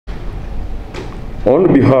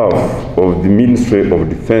On behalf of the Ministry of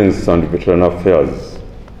Defense and Veteran Affairs,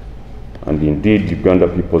 and indeed Uganda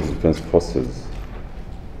People's Defense Forces,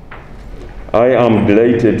 I am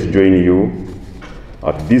delighted to join you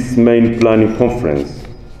at this main planning conference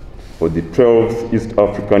for the 12th East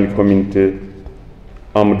African Community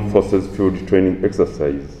Armed Forces Field Training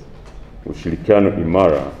Exercise, Ushirikiano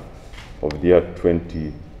Imara, of the year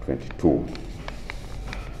 2022.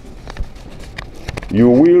 You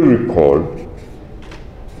will recall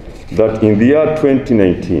that in the year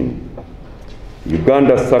 2019,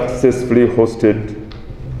 Uganda successfully hosted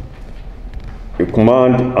a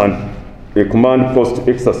command post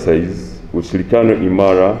exercise, Ushirikiano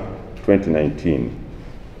Imara 2019.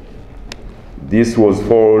 This was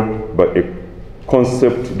followed by a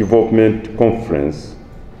concept development conference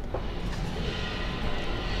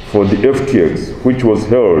for the FTX, which was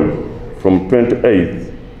held from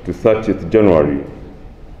 28th to 30th January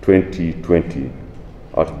 2020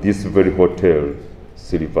 at this very hotel,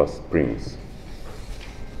 Silver Springs.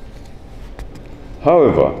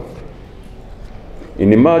 However,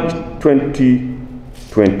 in March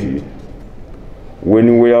 2020,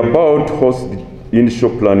 when we were about to host the initial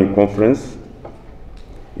planning conference,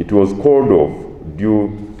 it was called off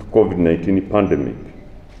due to COVID-19 pandemic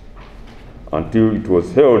until it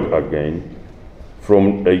was held again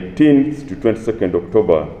from 18th to 22nd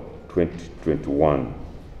October 2021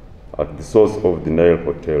 at the Source of the Nile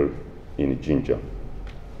Hotel in Jinja.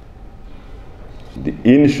 The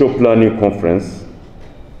initial planning conference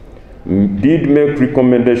did make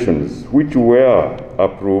recommendations which were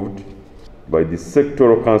approved by the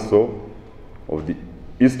Sectoral Council of the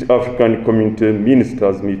East African Community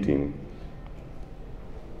Ministers meeting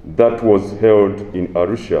that was held in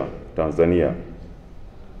Arusha, Tanzania.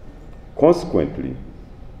 Consequently,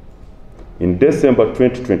 in December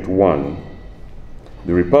 2021,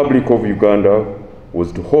 the Republic of Uganda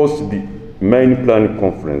was to host the main planning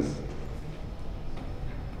conference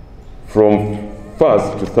from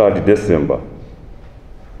 1st to 3rd December,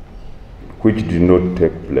 which did not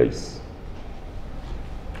take place.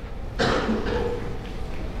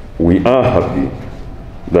 We are happy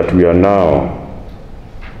that we are now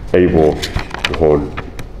able to hold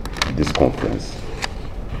this conference.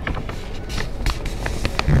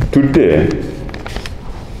 Today,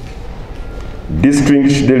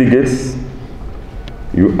 distinguished delegates,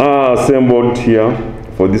 you are assembled here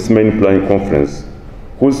for this main planning conference,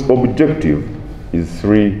 whose objective is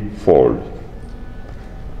threefold.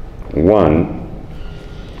 One,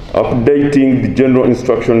 updating the general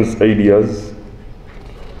instructions ideas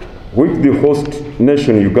which the host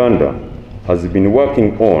nation Uganda has been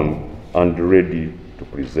working on and ready to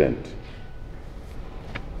present.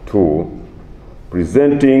 Two,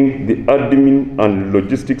 presenting the admin and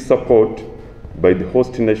logistic support by the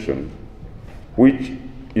host nation, which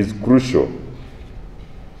is crucial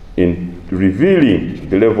in revealing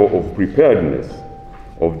the level of preparedness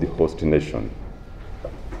of the host nation.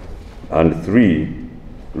 And three,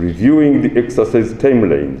 reviewing the exercise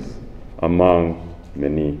timelines, among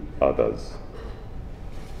many others.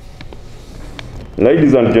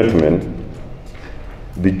 Ladies and gentlemen,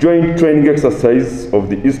 the joint training exercise of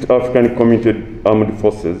the East African Community Armed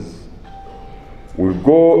Forces will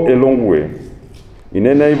go a long way in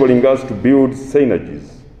enabling us to build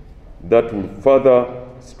synergies that will further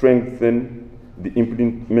strengthen the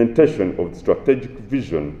implementation of the strategic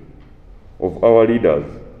vision of our leaders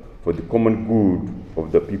for the common good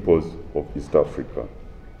of the peoples of East Africa.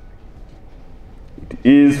 It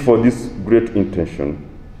is for this great intention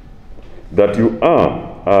that you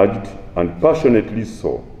are urged, and passionately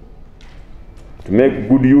so, to make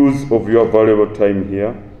good use of your valuable time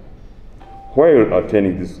here while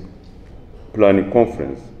attending this planning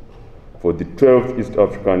conference for the 12th East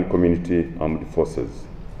African Community Armed Forces.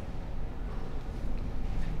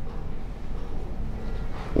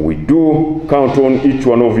 We do count on each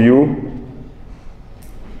one of you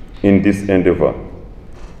in this endeavor,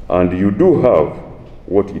 and you do have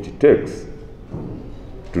what it takes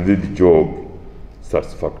to do the job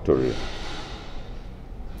satisfactorily.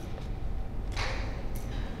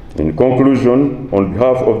 In conclusion, on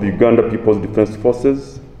behalf of the Uganda People's Defense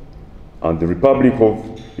Forces and the Republic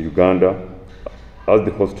of Uganda as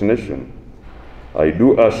the host nation, I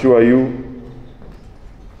do assure you,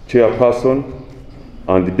 Chairperson,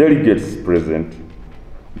 and the delegates present,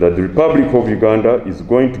 that the Republic of Uganda is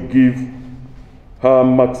going to give her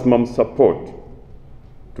maximum support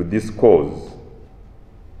to this cause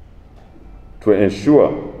to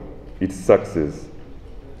ensure its success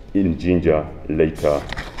in Jinja later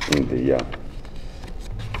in the year.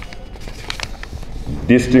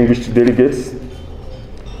 Distinguished delegates,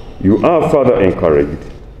 You are further encouraged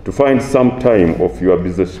to find some time of your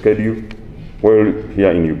busy schedule while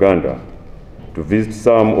here in Uganda to visit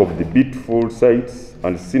some of the beautiful sites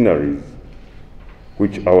and sceneries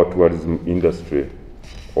which our tourism industry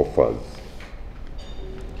offers.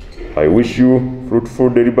 I wish you fruitful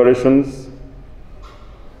deliberations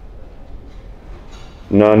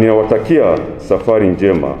na ninawatakia safari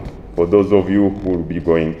njema for those of you who will be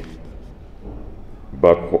going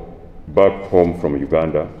back home from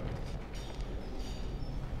Uganda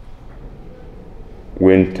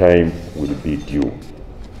when time will be due.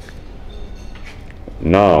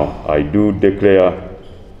 Now, I do declare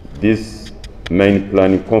this main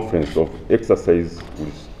planning conference of exercise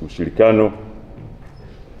Ushirikiano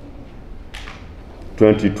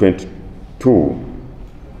 2022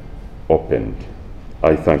 opened.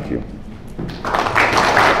 I thank you.